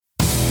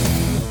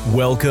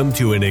Welcome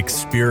to an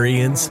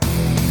experience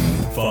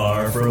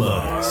far from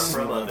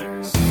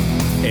others.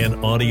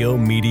 An audio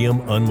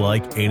medium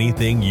unlike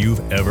anything you've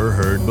ever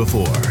heard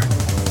before.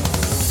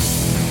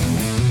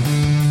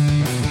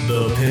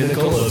 The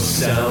pinnacle of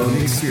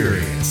sound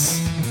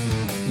experience.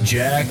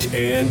 Jacked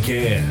and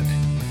Canned.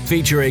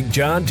 Featuring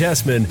John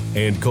Tessman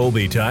and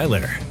Colby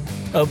Tyler.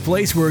 A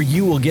place where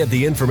you will get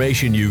the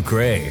information you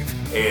crave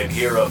and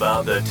hear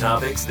about the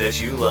topics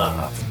that you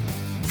love.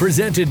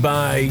 Presented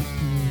by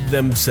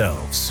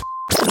themselves.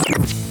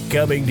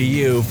 Coming to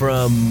you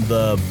from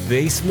the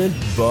basement,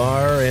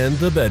 bar, and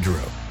the bedroom.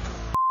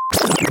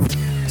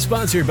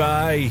 Sponsored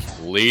by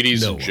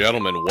Ladies and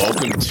gentlemen,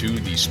 welcome to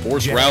the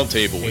Sports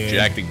Roundtable with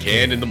Jacked and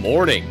Canned in the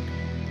morning.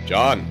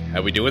 John,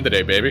 how we doing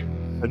today, baby?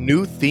 A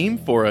new theme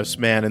for us,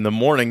 man, in the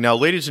morning. Now,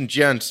 ladies and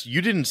gents,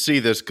 you didn't see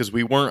this because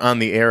we weren't on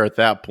the air at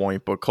that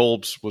point, but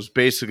Colbs was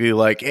basically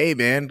like, hey,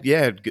 man,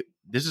 yeah,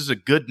 this is a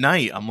good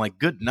night. I'm like,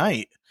 good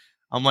night.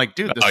 I'm like,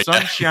 dude, the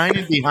sun's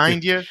shining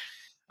behind you.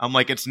 I'm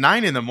like, it's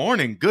 9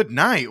 a.m. Good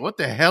night. What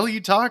the hell are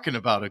you talking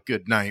about? A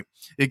good night.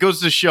 It goes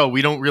to show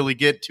we don't really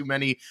get too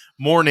many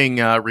morning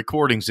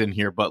recordings in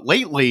here, but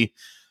lately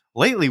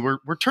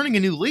we're turning a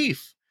new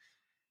leaf.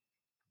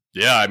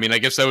 Yeah, I mean, I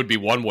guess that would be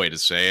one way to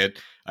say it.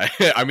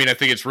 I mean, I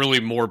think it's really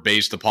more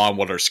based upon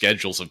what our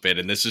schedules have been,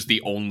 and this is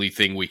the only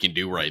thing we can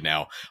do right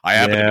now. I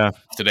happen to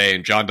be today,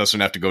 and John doesn't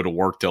have to go to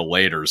work till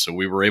later, so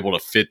we were able to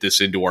fit this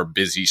into our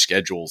busy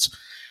schedules.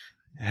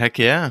 Heck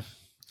yeah.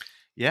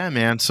 Yeah,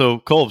 man. So,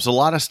 Colbs, a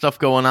lot of stuff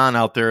going on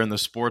out there in the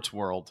sports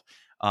world.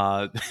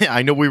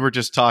 I know we were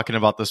just talking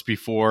about this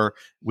before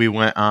we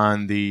went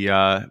on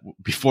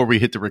before we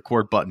hit the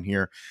record button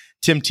here.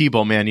 Tim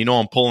Tebow, man, you know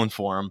I'm pulling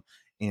for him.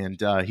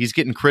 And he's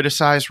getting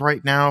criticized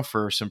right now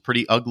for some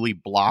pretty ugly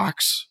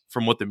blocks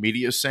from what the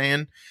media is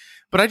saying.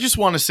 But I just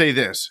want to say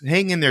this.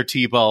 Hang in there,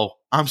 Tebow.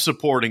 I'm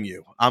supporting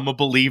you. I'm a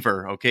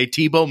believer, okay?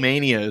 Tebow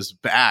Mania is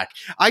back.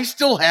 I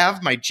still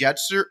have my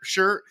Jets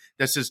shirt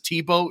that says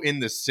Tebow in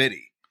the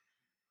city.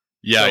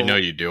 Yeah, so, I know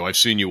you do. I've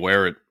seen you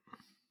wear it.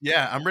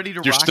 Yeah, I'm ready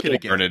to You're rock still it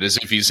again. wearing it as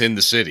if he's in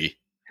the city.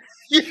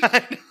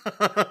 Yeah.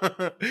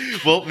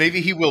 Well,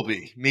 maybe he will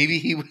be. Maybe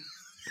he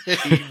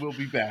will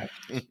be back.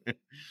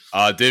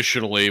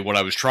 Additionally, what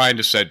I was trying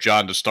to set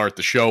John to start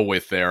the show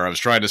with there, I was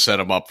trying to set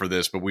him up for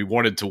this, but we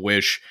wanted to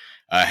wish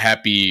a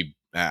happy,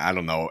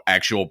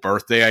 actual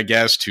birthday, I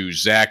guess, to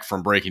Zach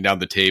from Breaking Down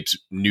the Tape's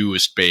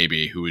newest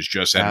baby, who has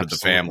just entered the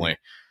family.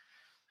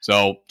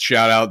 So,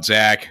 shout out,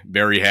 Zach.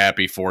 Very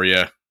happy for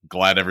you.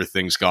 Glad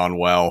everything's gone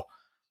well.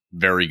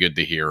 Very good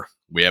to hear.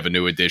 We have a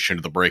new addition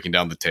to the Breaking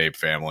Down the Tape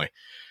family.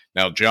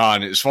 Now,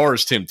 John, as far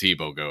as Tim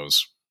Tebow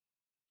goes,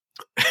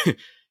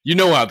 you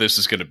know how this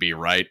is going to be,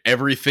 right?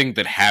 Everything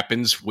that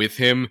happens with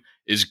him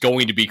is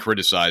going to be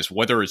criticized,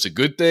 whether it's a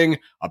good thing,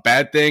 a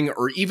bad thing,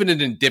 or even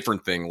an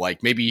indifferent thing,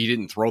 like maybe he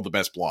didn't throw the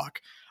best block.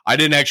 I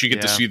didn't actually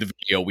get to see the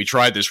video. We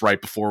tried this right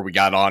before we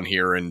got on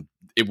here, and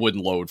it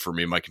wouldn't load for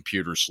me. My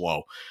computer's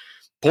slow.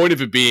 Point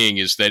of it being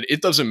is that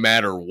it doesn't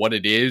matter what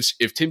it is.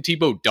 If Tim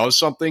Tebow does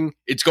something,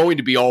 it's going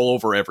to be all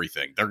over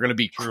everything. They're going to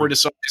be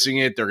criticizing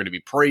it. They're going to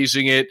be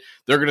praising it.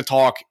 They're going to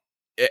talk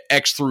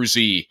X through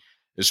Z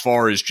as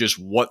far as just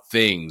what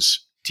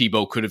things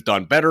Tebow could have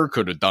done better,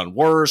 could have done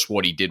worse,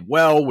 what he did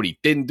well, what he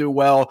didn't do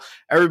well.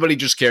 Everybody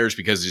just cares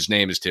because his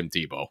name is Tim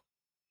Tebow.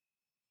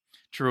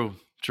 True.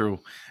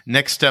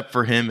 Next step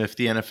for him, if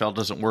the NFL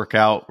doesn't work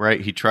out, right?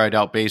 He tried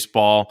out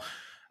baseball.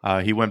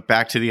 He went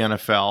back to the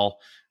NFL.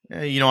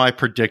 I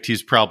predict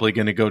he's probably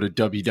going to go to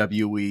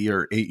WWE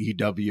or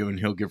AEW, and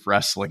he'll give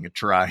wrestling a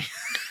try.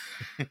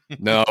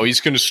 No,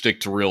 he's going to stick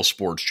to real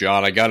sports,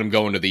 John. I got him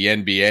going to the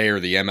NBA or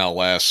the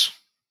MLS.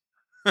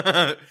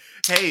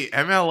 Hey,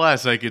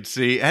 MLS, I could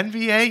see.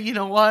 NBA, you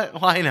know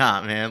what? Why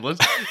not, man?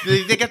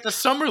 They got the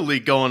summer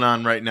league going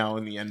on right now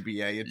in the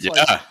NBA. It's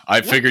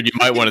I figured you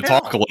might want to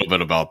talk a little bit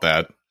about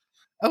that.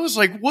 I was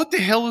like, what the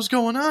hell is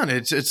going on?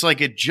 It's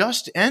like it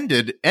just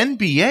ended.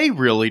 NBA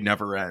really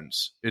never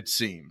ends, it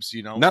seems.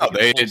 No,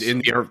 they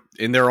in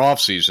their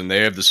offseason,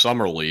 they have the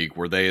summer league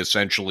where they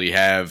essentially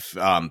have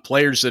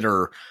players that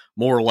are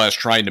more or less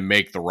trying to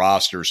make the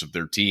rosters of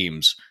their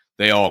teams.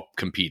 They all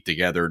compete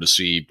together to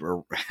see,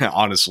 or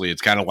honestly,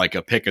 it's kind of like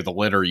a pick of the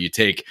litter. You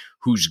take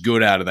who's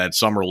good out of that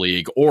summer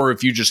league, or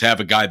if you just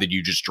have a guy that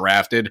you just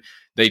drafted,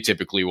 they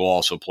typically will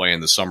also play in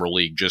the summer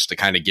league just to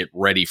kind of get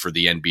ready for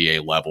the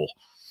NBA level.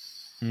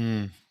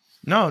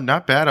 No,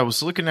 not bad. I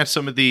was looking at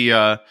some of the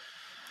NBA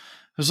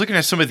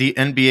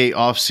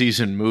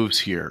offseason moves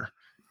here,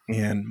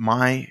 and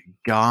my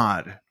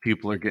God,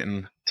 people are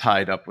getting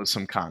tied up with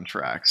some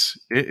contracts.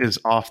 It is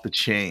off the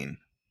chain.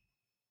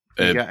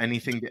 You got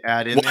anything to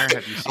add in there?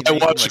 Have you seen? I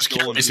was just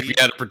curious if you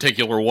had a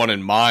particular one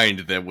in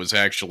mind that was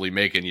actually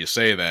making you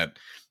say that,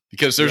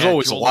 because there's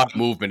always a lot of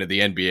movement in the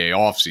NBA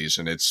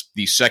offseason. It's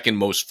the second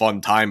most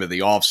fun time of the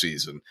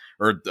offseason,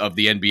 or of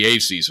the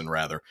NBA season,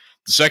 rather.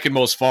 The second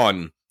most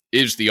fun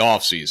is the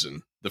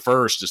offseason. The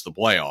first is the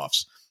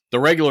playoffs. The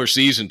regular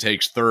season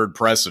takes third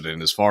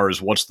precedent as far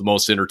as what's the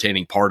most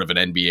entertaining part of an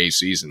NBA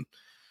season.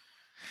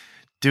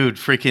 Dude,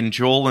 freaking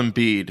Joel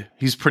Embiid.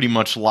 He's pretty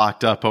much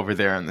locked up over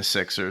there in the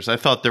Sixers. I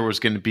thought there was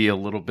going to be a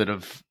little bit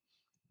of...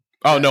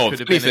 Oh, no, if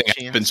anything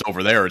happens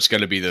over there, it's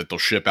going to be that they'll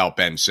ship out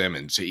Ben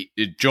Simmons.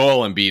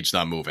 Joel Embiid's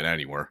not moving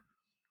anywhere.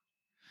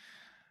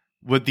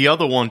 With the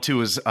other one, too,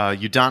 is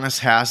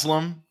Udonis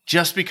Haslem.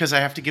 Just because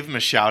I have to give him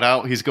a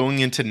shout-out, he's going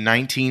into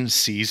 19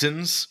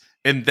 seasons,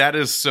 and that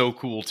is so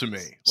cool to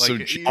me. So,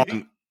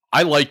 John,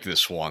 I like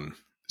this one.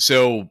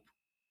 So...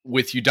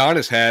 with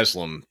Udonis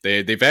Haslem,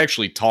 they've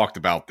actually talked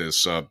about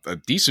this a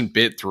decent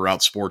bit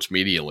throughout sports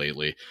media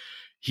lately.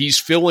 He's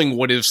filling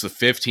what is the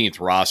 15th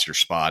roster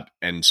spot,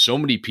 and so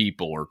many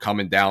people are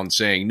coming down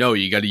saying, no,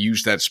 you got to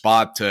use that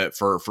spot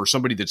for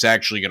somebody that's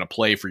actually going to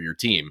play for your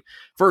team.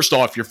 First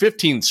off, your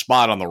 15th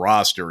spot on the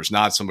roster is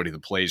not somebody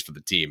that plays for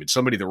the team. It's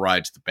somebody that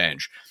rides the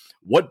bench.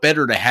 What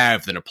better to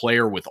have than a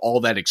player with all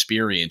that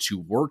experience who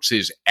works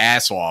his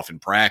ass off in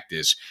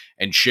practice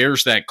and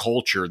shares that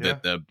culture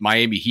that the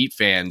Miami Heat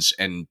fans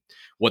and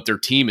what their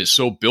team is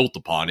so built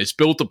upon? It's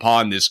built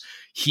upon this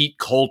Heat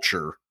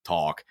culture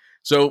talk.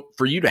 So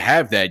for you to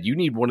have that, you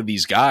need one of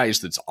these guys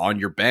that's on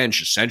your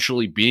bench,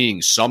 essentially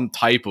being some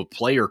type of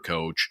player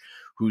coach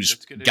who's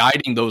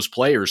guiding those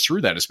players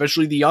through that,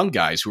 especially the young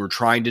guys who are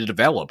trying to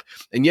develop.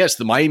 And yes,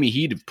 the Miami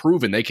Heat have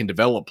proven they can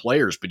develop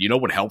players, but you know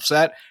what helps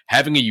that?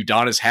 Having a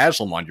Udonis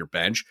Haslem on your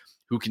bench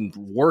who can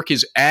work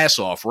his ass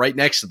off right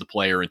next to the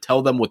player and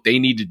tell them what they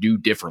need to do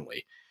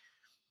differently.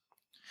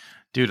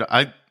 Dude,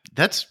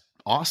 that's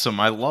awesome.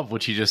 I love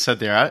what you just said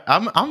there.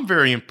 I'm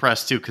very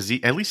impressed too, because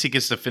at least he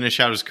gets to finish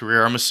out his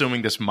career. I'm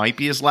assuming this might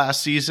be his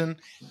last season.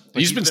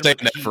 He's been saying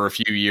that for a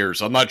few years.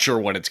 I'm not sure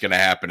when it's going to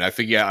happen. I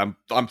think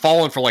I'm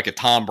falling for like a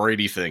Tom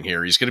Brady thing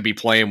here. He's going to be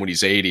playing when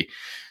he's 80.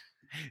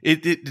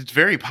 It's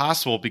very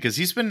possible because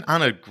he's been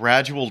on a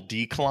gradual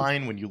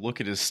decline when you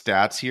look at his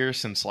stats here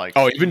since like...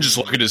 Oh, even just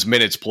look at his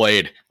minutes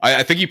played.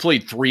 I think he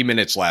played 3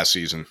 minutes last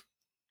season.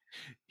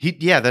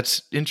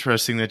 That's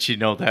interesting that you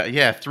know that.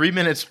 Yeah, 3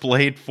 minutes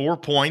played, 4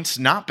 points,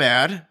 not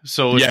bad.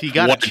 So if he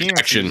got a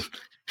chance,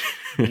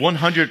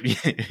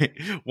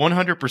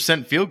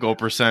 100% field goal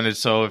percentage.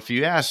 So if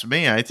you ask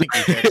me, I think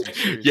he had some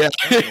serious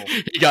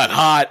he got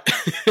hot.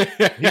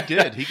 He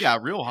did. He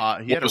got real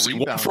hot. He had a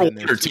rebound 1 for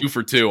 1 or 2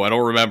 for 2. I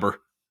don't remember.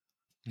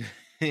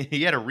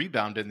 He had a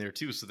rebound in there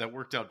too, so that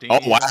worked out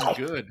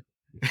good.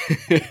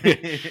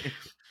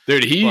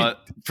 Dude,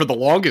 for the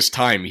longest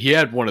time, he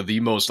had one of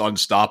the most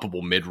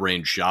unstoppable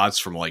mid-range shots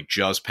from like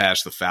just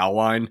past the foul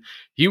line.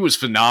 He was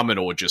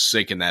phenomenal at just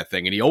sinking that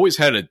thing, and he always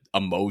had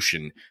a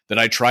motion that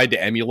I tried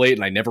to emulate,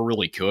 and I never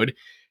really could.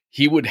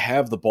 He would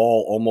have the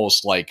ball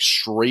almost like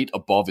straight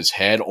above his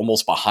head,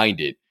 almost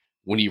behind it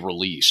when he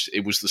released.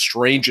 It was the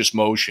strangest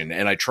motion,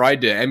 and I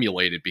tried to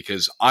emulate it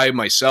because I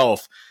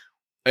myself,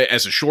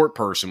 as a short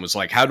person, was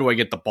like, how do I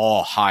get the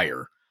ball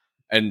higher?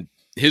 And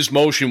his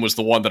motion was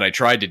the one that I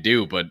tried to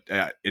do, but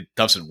it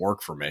doesn't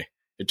work for me.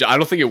 I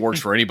don't think it works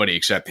for anybody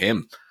except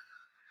him.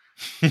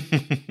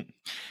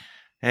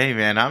 Hey,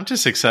 man, I'm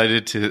just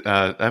excited to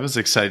I was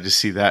excited to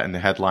see that in the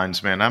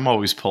headlines, man. I'm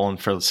always pulling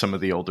for some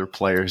of the older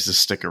players to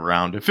stick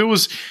around. If it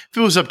was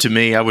up to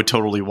me, I would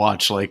totally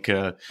watch like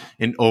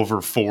an over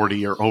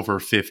 40 or over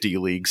 50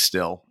 league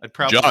still.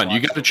 John, you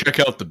got to check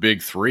out the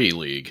Big 3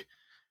 league.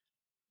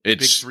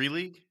 It's Big 3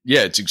 league?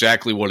 Yeah, it's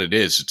exactly what it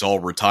is. It's all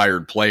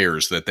retired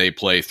players that they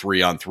play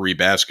 3-on-3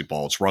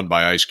 basketball. It's run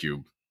by Ice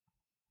Cube.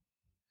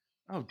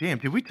 Oh, damn.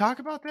 Did we talk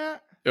about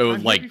that? It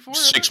was like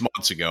 6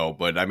 months ago,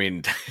 but I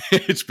mean,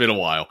 it's been a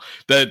while.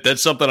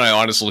 That's something I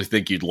honestly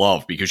think you'd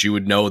love because you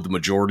would know the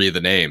majority of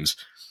the names.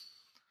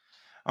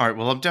 All right,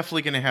 well, I'm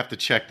definitely going to have to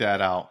check that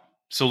out.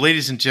 So,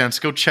 ladies and gents,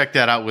 go check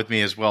that out with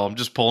me as well. I'm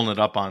just pulling it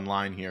up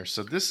online here.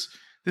 So this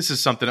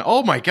is something.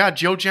 Oh my God,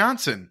 Joe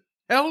Johnson.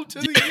 L to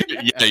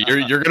the yeah,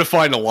 you're going to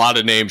find a lot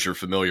of names you're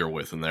familiar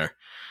with in there.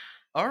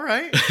 All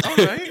right.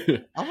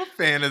 I'm a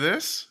fan of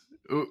this.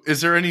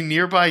 Is there any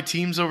nearby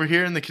teams over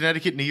here in the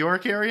Connecticut, New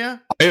York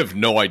area? I have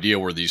no idea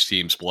where these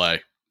teams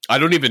play. I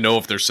don't even know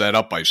if they're set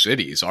up by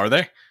cities. Are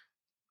they?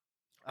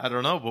 I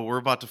don't know, but we're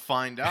about to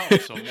find out.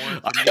 So more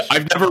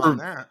I've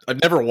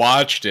never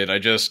watched it. I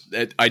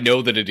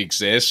know that it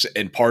exists,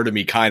 and part of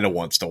me kind of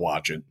wants to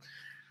watch it.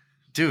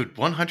 Dude,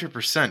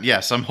 100%.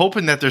 Yes, I'm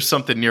hoping that there's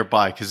something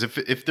nearby because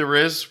if there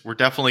is, we're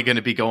definitely going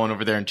to be going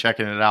over there and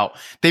checking it out.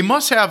 They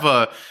must have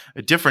a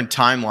different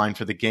timeline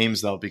for the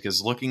games, though,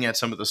 because looking at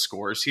some of the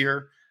scores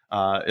here,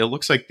 it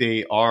looks like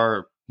they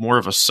are more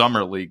of a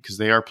summer league because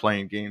they are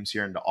playing games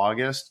here into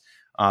August.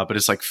 But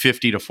it's like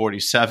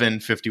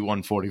 50-47,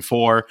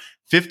 51-44,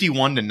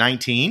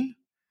 51-19.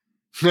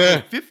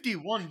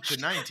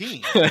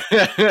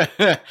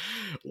 51-19.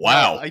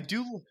 Wow.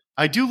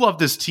 I do love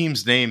this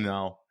team's name,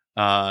 though.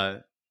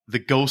 The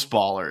Ghost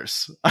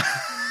Ballers.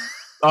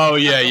 Oh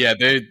yeah.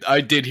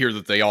 I did hear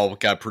that they all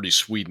got pretty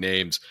sweet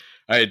names.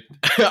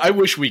 I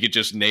wish we could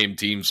just name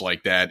teams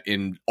like that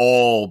in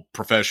all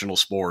professional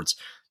sports.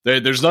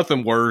 There's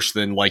nothing worse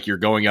than like you're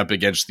going up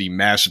against the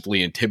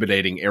massively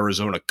intimidating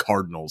Arizona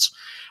Cardinals.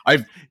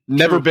 I've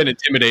never been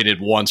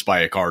intimidated once by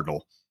a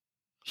Cardinal.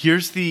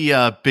 Here's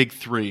the Big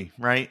 3,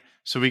 right?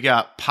 So we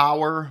got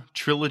Power,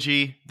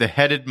 Trilogy, The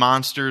Headed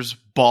Monsters,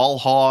 Ball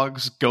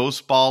Hogs,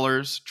 Ghost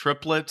Ballers,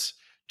 Triplets,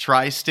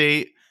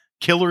 Tri-State,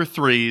 Killer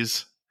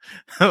Threes.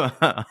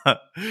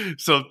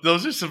 So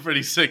those are some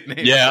pretty sick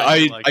names. Yeah,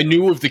 I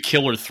knew of the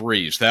Killer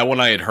Threes. That one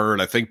I had heard.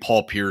 I think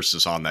Paul Pierce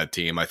is on that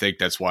team. I think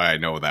that's why I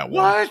know that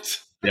one.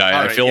 What? Yeah,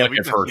 I right, feel yeah, like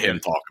I've heard him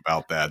talk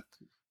about that.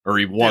 Or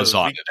he was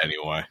on it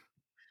anyway.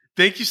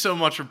 Thank you so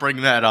much for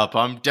bringing that up.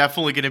 I'm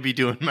definitely going to be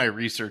doing my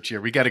research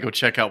here. We got to go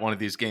check out one of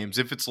these games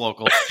if it's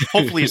local.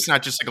 Hopefully, it's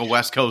not just like a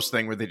West Coast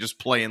thing where they just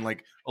play in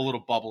like a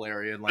little bubble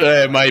area. And, like,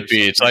 it might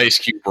be. It's Ice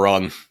Cube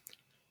Run.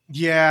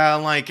 Yeah,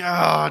 like,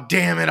 oh,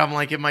 damn it. I'm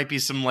like, it might be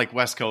some like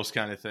West Coast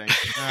kind of thing.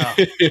 Oh,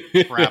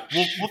 crap.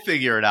 We'll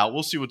figure it out.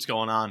 We'll see what's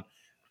going on.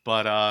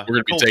 But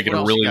we're going to be taking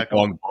a really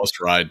long bus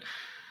ride.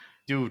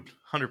 Dude,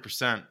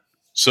 100%.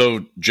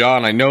 So,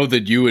 John, I know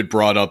that you had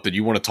brought up that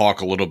you want to talk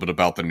a little bit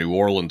about the New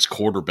Orleans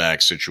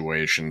quarterback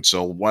situation.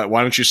 So why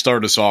don't you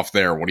start us off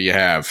there? What do you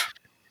have?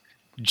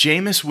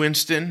 Jameis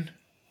Winston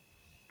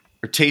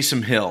or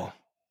Taysom Hill?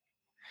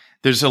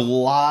 There's a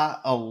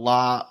lot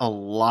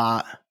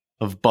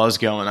of buzz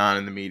going on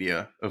in the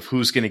media of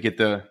who's going to get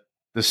the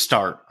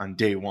start on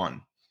day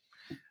one.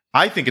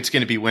 I think it's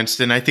going to be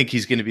Winston. I think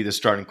he's going to be the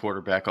starting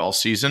quarterback all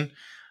season.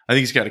 I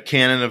think he's got a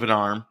cannon of an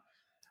arm.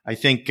 I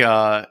think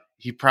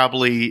he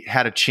probably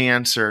had a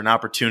chance or an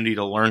opportunity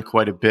to learn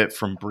quite a bit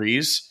from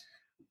Breeze.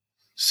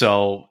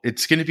 So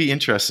it's going to be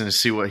interesting to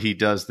see what he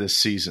does this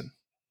season.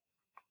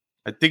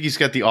 I think he's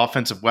got the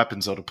offensive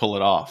weapons, though, to pull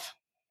it off.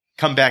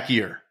 Comeback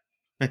year.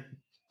 What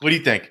do you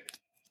think?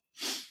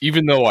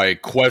 Even though I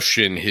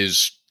question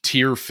his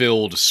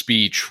tear-filled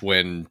speech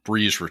when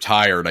Breeze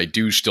retired, I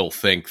do still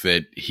think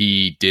that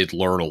he did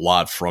learn a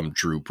lot from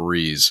Drew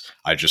Brees.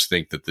 I just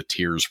think that the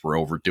tears were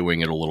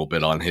overdoing it a little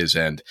bit on his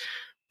end.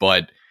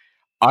 But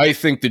I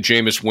think that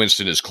Jameis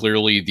Winston is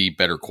clearly the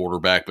better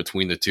quarterback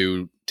between the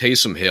two.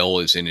 Taysom Hill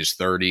is in his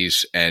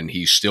 30s, and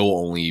he's still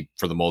only,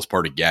 for the most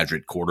part, a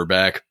gadget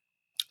quarterback.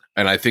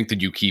 And I think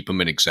that you keep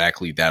him in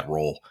exactly that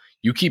role.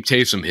 You keep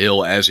Taysom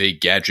Hill as a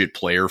gadget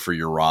player for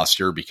your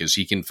roster because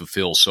he can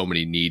fulfill so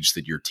many needs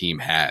that your team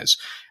has.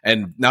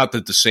 And not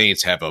that the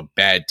Saints have a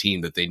bad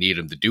team that they need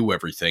him to do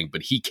everything,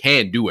 but he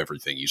can do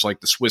everything. He's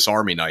like the Swiss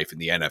Army knife in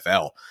the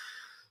NFL.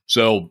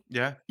 So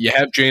yeah, you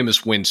have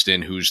Jameis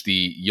Winston, who's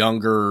the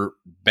younger,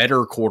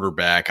 better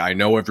quarterback. I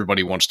know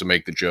everybody wants to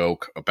make the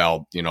joke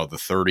about, the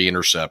 30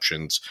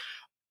 interceptions.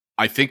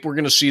 I think we're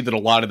going to see that a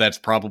lot of that's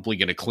probably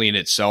going to clean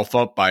itself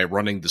up by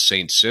running the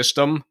Saints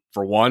system,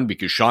 for one,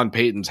 because Sean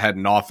Payton's had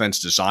an offense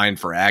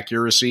designed for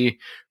accuracy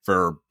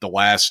for the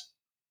last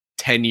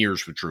 10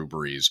 years with Drew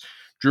Brees.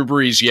 Drew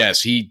Brees,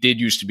 yes, he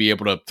did used to be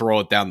able to throw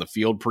it down the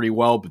field pretty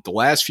well, but the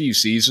last few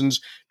seasons,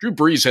 Drew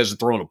Brees hasn't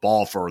thrown a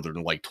ball further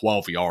than like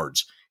 12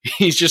 yards.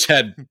 He's just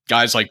had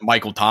guys like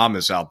Michael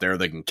Thomas out there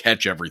that can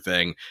catch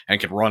everything and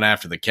can run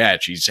after the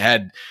catch. He's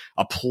had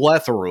a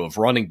plethora of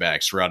running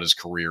backs throughout his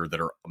career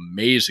that are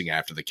amazing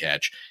after the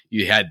catch.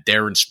 You had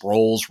Darren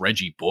Sproles,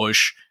 Reggie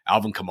Bush,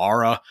 Alvin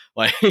Kamara.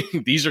 Like,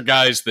 these are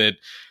guys that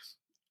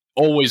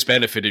always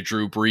benefited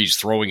Drew Brees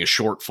throwing a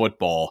short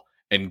football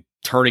and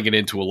turning it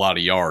into a lot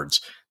of yards.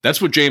 That's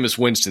what Jameis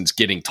Winston's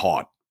getting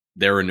taught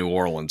there in New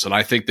Orleans. And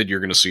I think that you're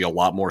going to see a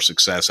lot more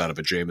success out of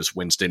a Jameis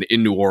Winston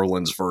in New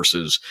Orleans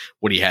versus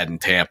what he had in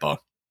Tampa.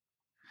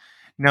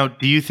 Now,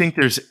 do you think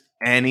there's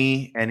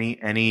any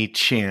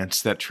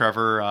chance that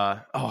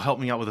Trevor, help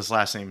me out with his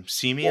last name,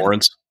 Siemian?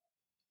 Lawrence?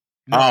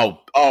 No.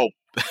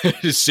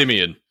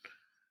 Simeon.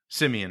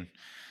 Simeon.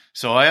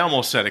 So I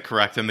almost said it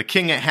correct. I'm the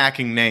king at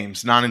hacking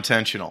names,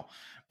 non-intentional.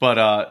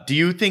 But do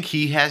you think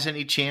he has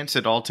any chance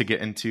at all to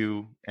get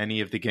into any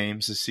of the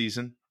games this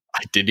season?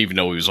 I didn't even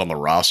know he was on the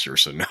roster,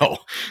 so no.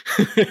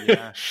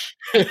 Yeah.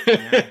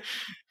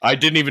 I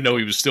didn't even know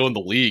he was still in the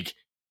league.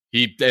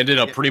 He ended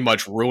up pretty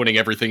much ruining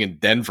everything in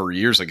Denver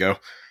years ago.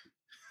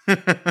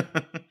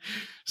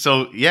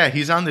 So, yeah,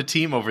 he's on the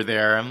team over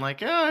there. I'm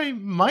like, he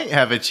might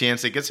have a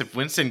chance. I guess if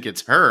Winston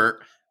gets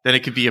hurt, then it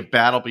could be a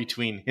battle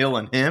between Hill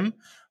and him.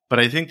 But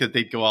I think that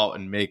they'd go out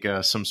and make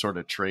some sort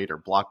of trade or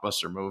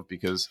blockbuster move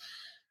because –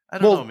 I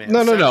don't know,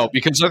 man. No.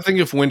 Because I think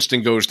if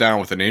Winston goes down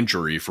with an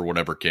injury for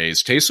whatever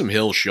case, Taysom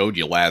Hill showed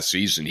you last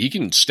season, he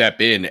can step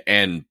in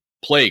and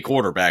play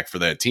quarterback for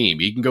that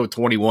team. He can go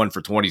 21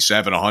 for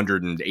 27,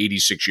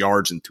 186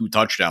 yards and 2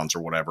 touchdowns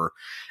or whatever.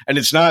 And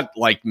it's not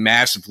like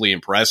massively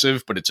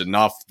impressive, but it's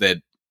enough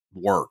that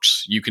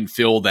works. You can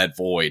fill that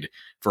void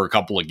for a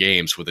couple of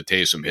games with a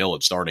Taysom Hill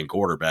at starting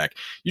quarterback.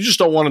 You just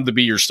don't want him to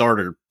be your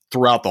starter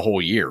throughout the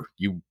whole year.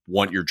 You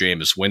want your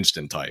Jameis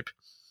Winston type.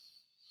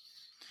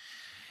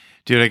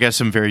 Dude, I got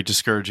some very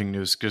discouraging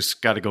news.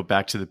 Just got to go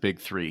back to the big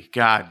three.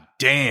 God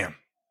damn.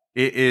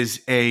 It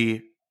is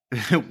a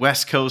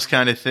West Coast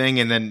kind of thing.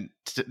 And then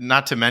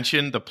not to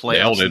mention the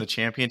playoffs in the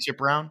championship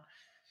round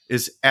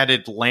is at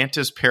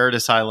Atlantis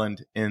Paradise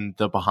Island in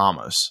the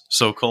Bahamas.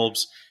 So,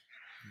 Colbs,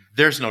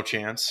 there's no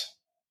chance.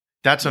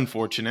 That's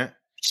unfortunate.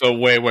 So,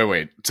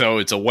 wait. So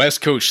it's a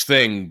West Coast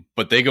thing,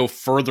 but they go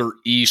further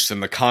east in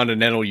the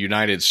continental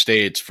United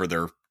States for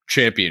their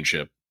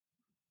championship.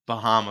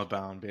 Bahama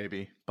bound,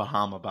 baby.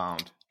 Bahama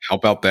bound. How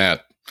about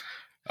that?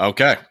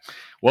 Okay.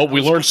 Well, we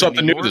learned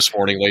something new this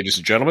morning, ladies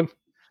and gentlemen.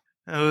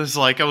 It was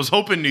like I was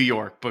hoping New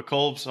York, but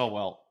Colbs, oh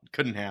well,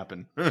 couldn't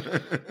happen.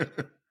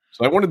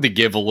 So I wanted to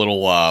give a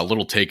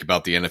little take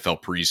about the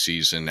NFL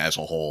preseason as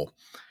a whole.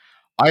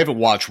 I haven't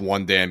watched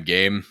one damn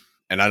game,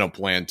 and I don't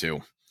plan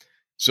to.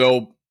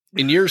 So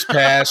in years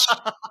past,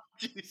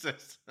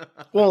 Jesus.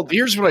 Well,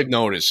 here's what I've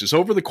noticed is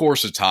over the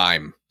course of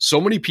time,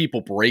 so many people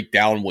break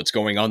down what's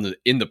going on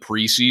in the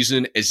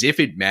preseason as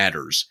if it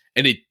matters,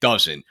 and it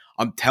doesn't.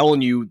 I'm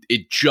telling you,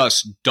 it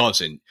just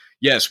doesn't.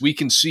 Yes, we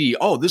can see,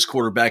 this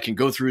quarterback can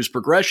go through his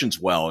progressions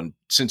well, and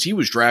since he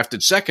was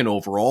drafted second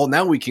overall,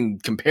 now we can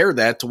compare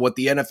that to what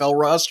the NFL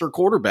roster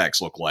quarterbacks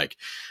look like.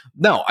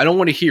 No, I don't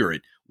want to hear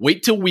it.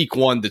 Wait till week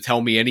 1 to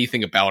tell me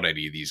anything about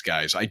any of these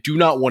guys. I do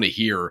not want to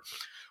hear,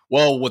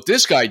 well, what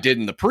this guy did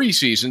in the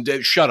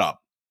preseason, shut up.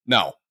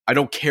 No, I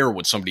don't care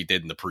what somebody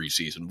did in the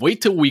preseason.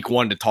 Wait till week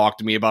 1 to talk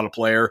to me about a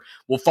player.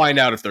 We'll find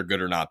out if they're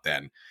good or not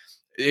then.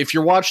 If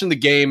you're watching the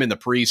game in the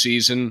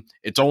preseason,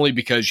 it's only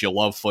because you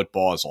love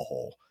football as a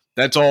whole.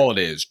 That's all it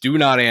is. Do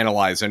not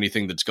analyze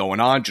anything that's going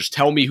on. Just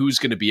tell me who's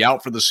going to be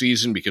out for the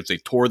season because they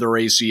tore their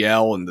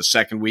ACL in the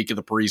second week of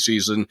the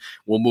preseason.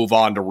 We'll move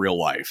on to real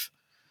life.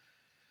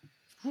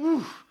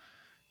 Whew.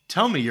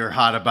 Tell me you're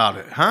hot about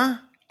it, huh?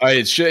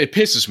 It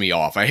pisses me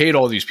off. I hate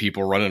all these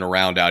people running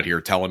around out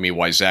here telling me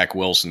why Zach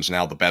Wilson's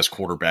now the best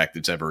quarterback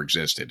that's ever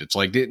existed. It's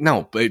like,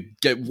 no, but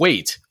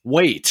wait.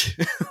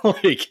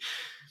 Like,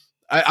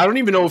 I don't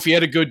even know if he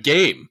had a good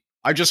game.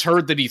 I just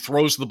heard that he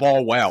throws the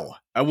ball well.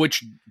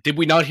 Which, did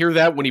we not hear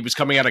that when he was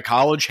coming out of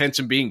college, hence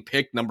him being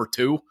picked number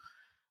 2?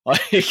 Like,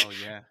 oh,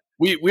 yeah.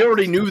 We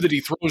already knew that he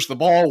throws the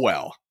ball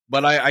well.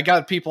 But I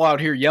got people out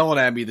here yelling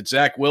at me that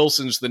Zach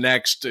Wilson's the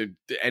next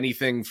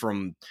anything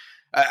from...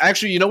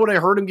 Actually, you know what I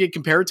heard him get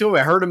compared to?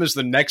 I heard him as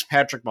the next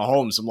Patrick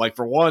Mahomes. I'm like,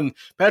 for one,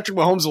 Patrick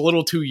Mahomes is a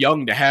little too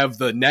young to have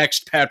the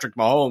next Patrick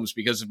Mahomes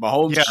because if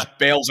Mahomes just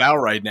bails out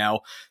right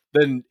now,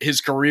 then his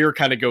career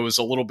kind of goes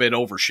a little bit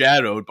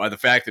overshadowed by the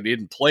fact that he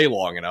didn't play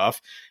long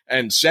enough.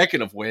 And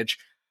second of which,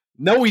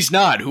 no, he's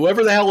not.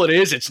 Whoever the hell it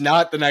is, it's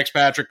not the next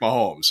Patrick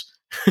Mahomes.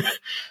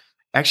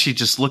 Actually,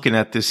 just looking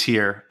at this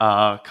here,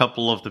 a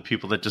couple of the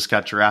people that just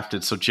got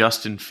drafted. So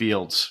Justin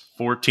Fields,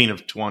 14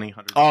 of 20.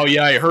 Oh,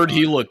 yeah, I heard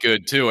he looked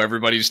good, too.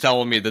 Everybody's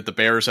telling me that the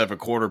Bears have a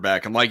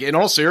quarterback. I'm like, in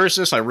all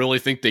seriousness, I really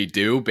think they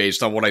do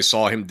based on what I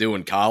saw him do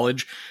in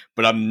college.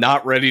 But I'm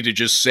not ready to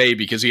just say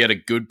because he had a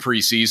good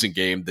preseason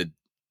game that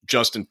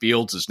Justin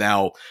Fields is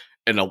now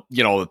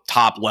a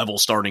top-level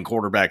starting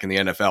quarterback in the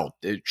NFL.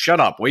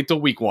 Shut up. Wait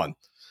till week 1.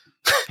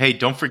 Hey,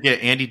 don't forget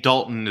Andy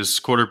Dalton is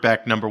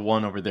quarterback number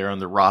 1 over there on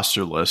the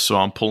roster list, so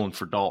I'm pulling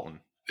for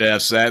Dalton.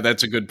 Yes,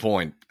 that's a good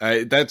point.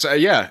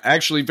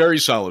 Actually, very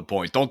solid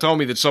point. Don't tell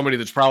me that somebody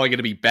that's probably going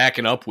to be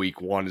backing up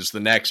week 1 is the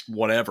next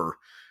whatever.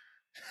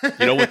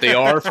 You know what they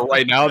are for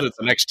right now? That's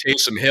the next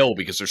Taysom Hill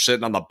because they're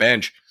sitting on the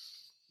bench.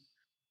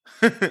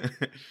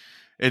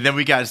 And then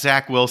we got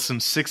Zach Wilson,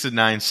 6 of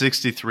 9,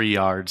 63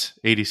 yards,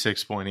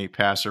 86.8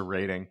 passer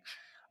rating.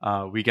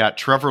 We got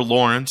Trevor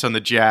Lawrence on the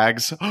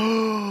Jags.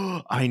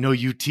 Oh, I know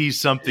you teased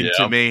something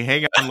to me.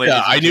 Hang on, ladies.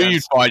 Yeah, I knew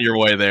you'd find your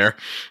way there.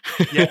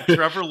 Yeah,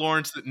 Trevor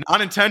Lawrence,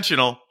 not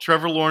intentional.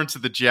 Trevor Lawrence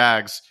of the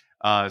Jags,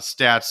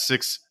 stats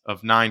 6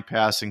 of 9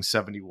 passing,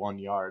 71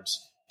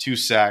 yards, 2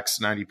 sacks,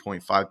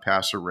 90.5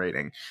 passer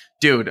rating.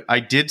 Dude,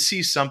 I did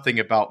see something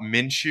about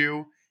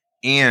Minshew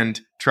and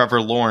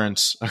Trevor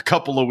Lawrence a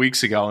couple of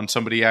weeks ago, and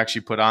somebody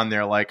actually put on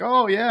there like,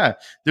 oh, yeah,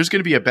 there's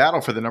going to be a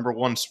battle for the number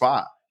 1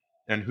 spot.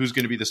 And who's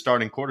going to be the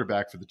starting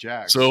quarterback for the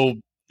Jags? So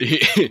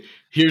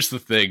here's the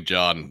thing,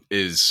 John,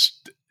 is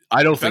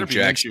I don't think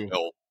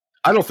Jacksonville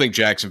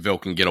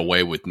can get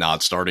away with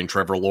not starting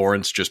Trevor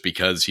Lawrence just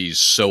because he's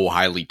so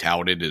highly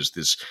touted as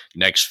this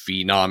next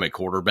phenom at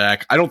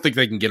quarterback. I don't think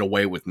they can get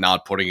away with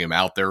not putting him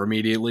out there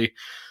immediately.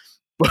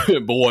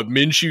 But what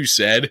Minshew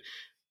said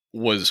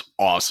was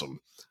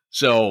awesome.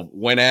 So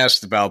when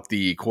asked about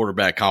the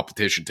quarterback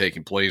competition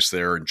taking place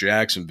there in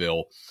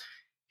Jacksonville,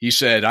 he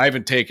said, I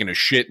haven't taken a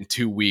shit in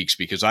 2 weeks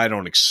because I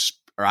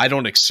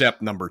don't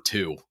accept number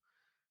 2.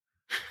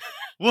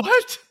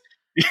 What?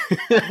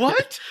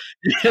 What?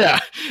 Yeah.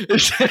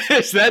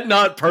 Is that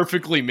not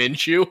perfectly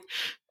Minshew?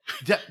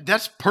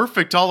 That's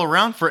perfect all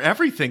around for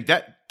everything.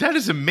 That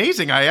is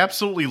amazing. I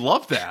absolutely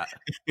love that.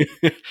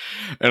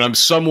 And I'm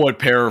somewhat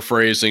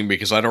paraphrasing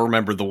because I don't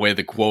remember the way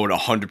the quote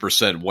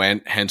 100%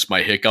 went, hence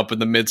my hiccup in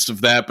the midst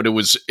of that, but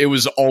it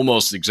was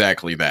almost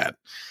exactly that.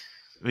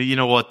 You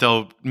know what,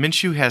 though?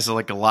 Minshew has a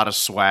lot of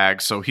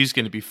swag, so he's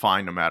going to be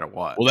fine no matter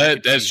what. Well,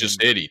 that's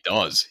just it. He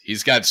does.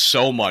 He's got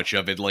so much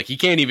of it. Like, he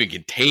can't even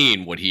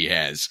contain what he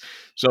has.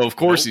 So, of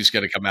course, he's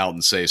going to come out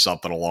and say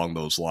something along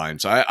those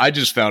lines. I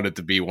just found it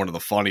to be one of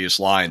the funniest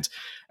lines.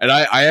 And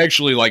I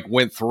actually,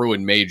 went through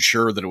and made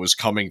sure that it was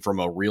coming from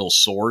a real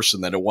source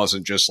and that it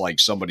wasn't just,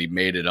 somebody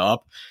made it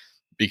up.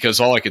 Because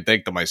all I could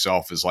think to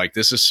myself is,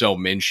 this is so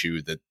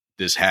Minshew that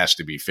this has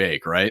to be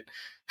fake, right?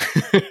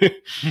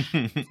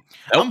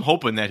 I'm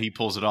hoping that he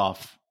pulls it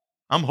off.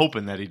 I'm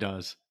hoping that he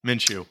does.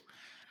 Minshew.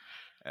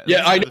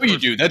 Yeah, I know you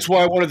do. That's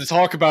why I wanted to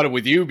talk about it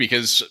with you,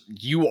 because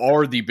you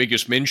are the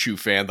biggest Minshew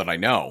fan that I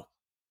know.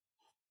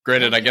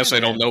 Granted, I guess I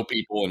don't know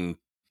people in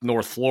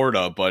North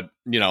Florida, but,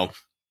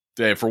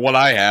 for what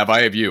I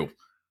have you.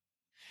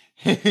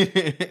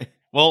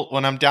 Well,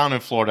 when I'm down in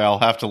Florida, I'll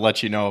have to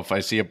let you know if I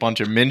see a bunch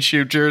of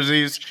Minshew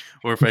jerseys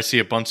or if I see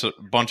a bunch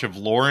of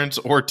Lawrence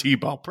or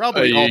Tebow.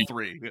 Probably all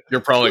three.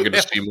 You're probably going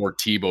to see more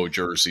Tebow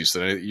jerseys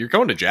than you're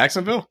going to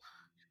Jacksonville.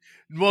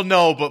 Well,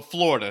 no, but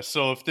Florida.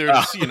 So if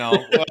there's,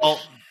 well,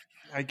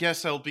 I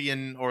guess I'll be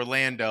in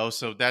Orlando.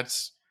 So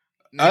that's.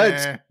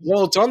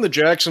 It's on the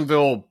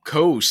Jacksonville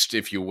coast,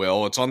 if you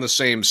will. It's on the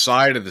same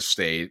side of the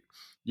state.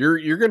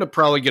 You're going to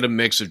probably get a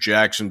mix of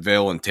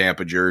Jacksonville and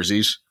Tampa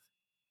jerseys.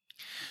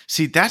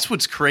 See, that's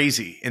what's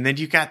crazy. And then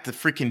you got the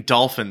freaking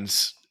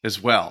Dolphins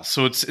as well.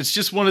 So it's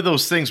just one of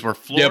those things where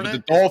Florida. Yeah,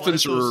 but the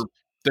Dolphins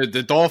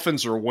the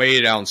Dolphins are way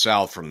down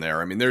south from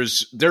there. I mean,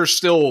 there's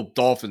still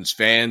Dolphins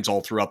fans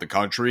all throughout the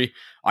country.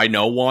 I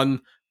know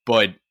one,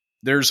 but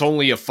there's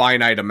only a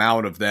finite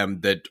amount of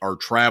them that are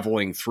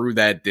traveling through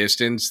that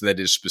distance that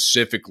is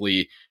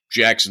specifically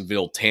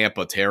Jacksonville,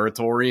 Tampa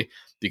territory.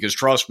 Because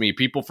trust me,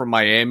 people from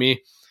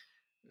Miami,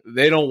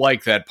 they don't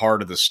like that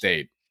part of the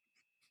state.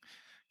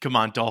 Come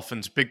on,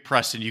 Dolphins, Big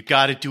Preston, you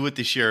got to do it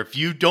this year. If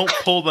you don't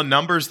pull the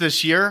numbers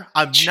this year,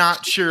 I'm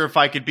not sure if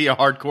I could be a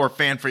hardcore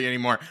fan for you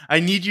anymore. I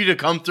need you to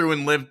come through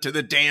and live to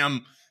the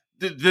damn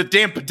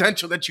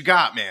potential that you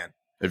got, man.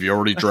 Have you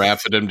already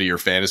drafted him to your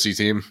fantasy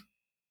team?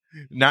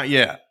 Not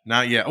yet.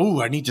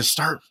 Oh, I need to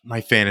start my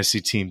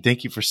fantasy team.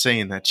 Thank you for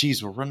saying that.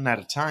 Jeez, we're running out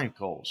of time,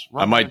 Coles.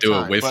 I might do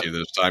it with you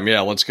this time.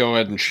 Yeah, let's go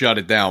ahead and shut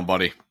it down,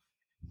 buddy.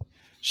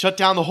 Shut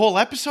down the whole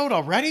episode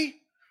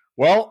already?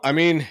 Well, I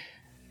mean,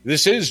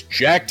 this is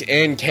Jacked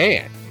and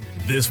Canned.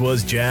 This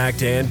was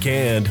Jacked and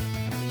Canned.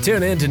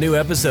 Tune in to new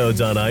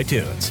episodes on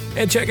iTunes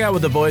and check out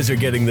what the boys are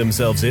getting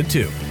themselves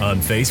into on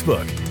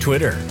Facebook,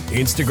 Twitter,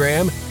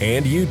 Instagram,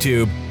 and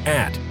YouTube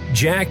at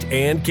Jacked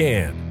and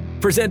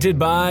Canned. Presented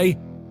by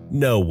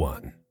no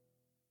one.